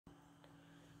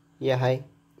Yeah, hi.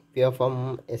 We are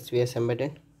from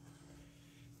svsembedded.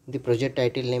 The project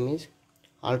title name is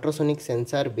Ultrasonic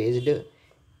Sensor Based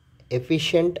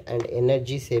Efficient and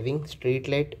Energy Saving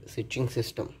Streetlight Switching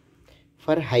System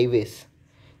for Highways.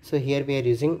 So here we are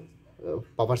using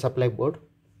power supply board,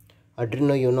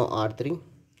 Arduino Uno R3,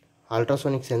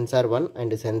 ultrasonic sensor 1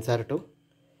 and sensor 2,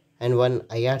 and one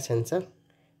IR sensor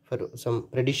for some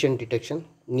precision detection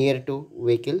near to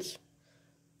vehicles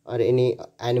or any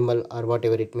animal or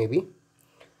whatever it may be.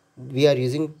 We are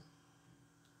using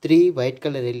 3 white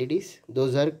color LEDs.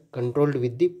 Those are controlled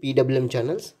with the PWM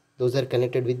channels. Those are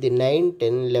connected with the 9,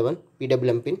 10, 11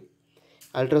 PWM pin.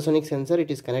 Ultrasonic sensor, it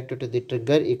is connected to the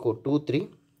trigger echo 2, 3.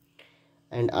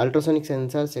 And ultrasonic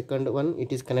sensor second one,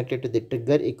 it is connected to the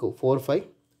trigger echo 4, 5.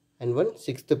 And one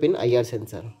 6th pin IR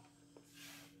sensor.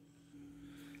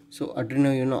 So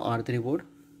Arduino Uno R3 board,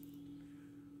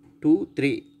 2,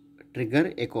 3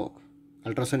 trigger echo,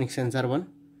 ultrasonic sensor 1,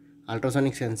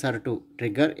 ultrasonic sensor 2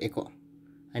 trigger echo,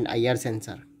 and IR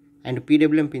sensor, and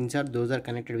PWM pins are those are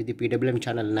connected with the PWM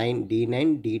channel 9,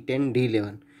 D9, D10,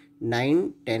 D11,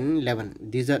 9, 10,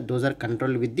 11. Those are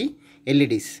controlled with the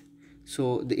LEDs.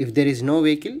 So if there is no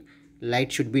vehicle,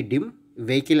 light should be dim.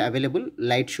 Vehicle available,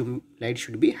 light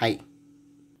should be high.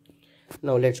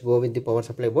 Now let's go with the power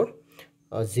supply board.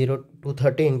 0 to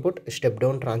 30 input step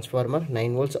down transformer,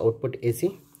 9 volts output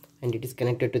AC, and it is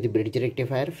connected to the bridge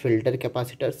rectifier, filter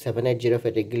capacitor,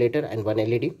 7805 regulator, and one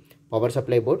LED. Power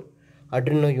supply board,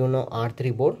 Arduino Uno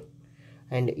R3 board,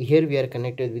 and here we are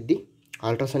connected with the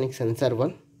ultrasonic sensor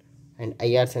 1 and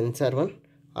IR sensor 1,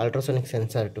 ultrasonic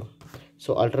sensor 2.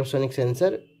 So ultrasonic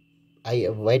sensor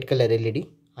white color LED,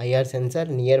 IR sensor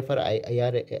near for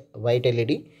IR white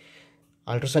LED,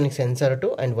 ultrasonic sensor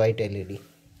 2 and white LED.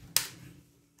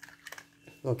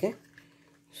 Okay,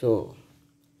 so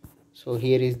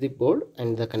here is the board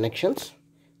and the connections.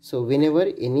 So whenever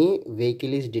any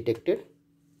vehicle is detected,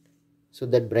 so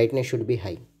that brightness should be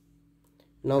high.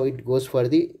 Now it goes for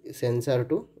the sensor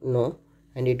 2, no,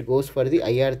 and it goes for the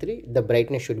IR3, the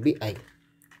brightness should be high.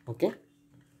 Okay,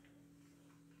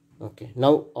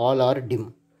 now all are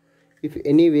dim. If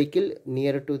any vehicle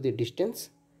near to the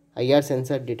distance, IR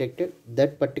sensor detected,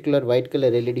 that particular white color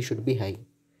LED should be high.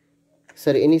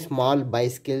 Sir, any small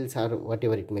bicycles or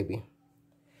whatever it may be.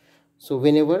 So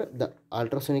whenever the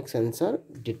ultrasonic sensor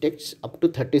detects up to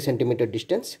 30 centimeter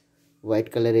distance,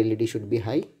 white color LED should be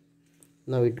high.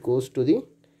 Now it goes to the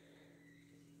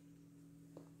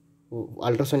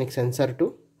ultrasonic sensor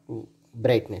to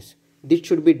brightness. This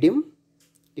should be dim.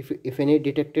 If any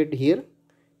detected here,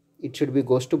 it should be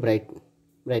goes to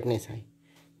brightness high.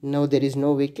 Now there is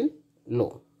no vehicle,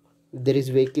 low. If there is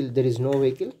vehicle, there is no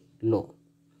vehicle, low.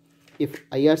 If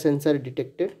IR sensor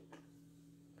detected,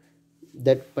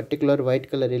 that particular white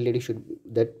color LED should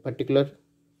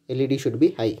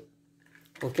be high.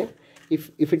 Okay,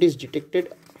 if it is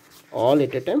detected all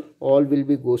at a time, all will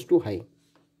be goes to high.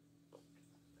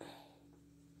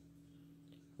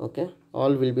 Okay,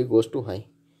 all will be goes to high.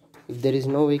 If there is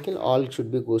no vehicle, all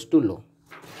should be goes to low.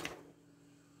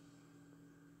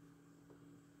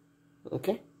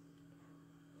 Okay,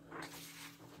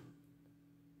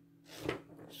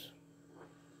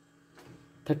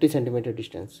 .30 centimeter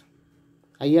distance,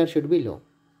 IR should be low.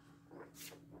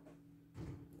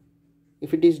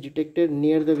 If it is detected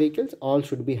near the vehicles, all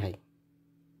should be high.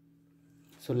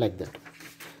 So like that.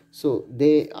 So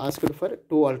they asked for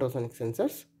 2 ultrasonic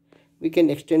sensors. We can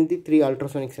extend the 3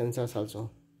 ultrasonic sensors also.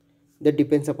 That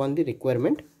depends upon the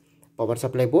requirement. Power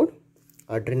supply board,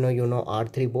 Arduino Uno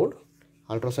R3 board,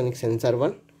 ultrasonic sensor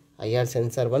 1, IR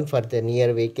sensor 1 for the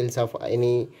near vehicles of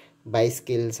any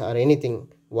bicycles or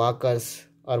anything, walkers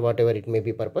or whatever it may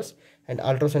be purpose, and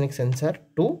ultrasonic sensor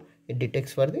 2, it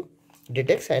detects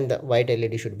and the white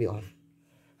LED should be on.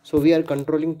 So we are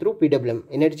controlling through PWM.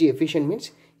 Energy efficient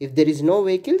means if there is no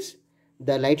vehicles,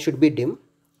 the light should be dim.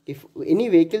 If any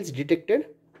vehicles detected,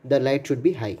 the light should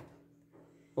be high.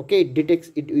 Okay,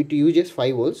 it uses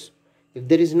 5 volts. If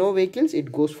there is no vehicles,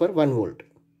 it goes for 1 volt.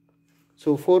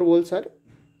 So 4 volts are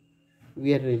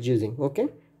we are reducing. Okay,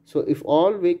 so if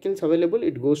all vehicles available,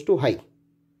 it goes to high.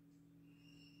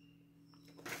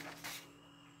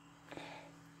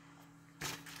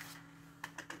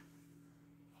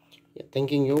 Yeah,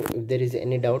 thanking you. If there is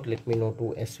any doubt, let me know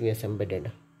to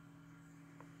svsembedded.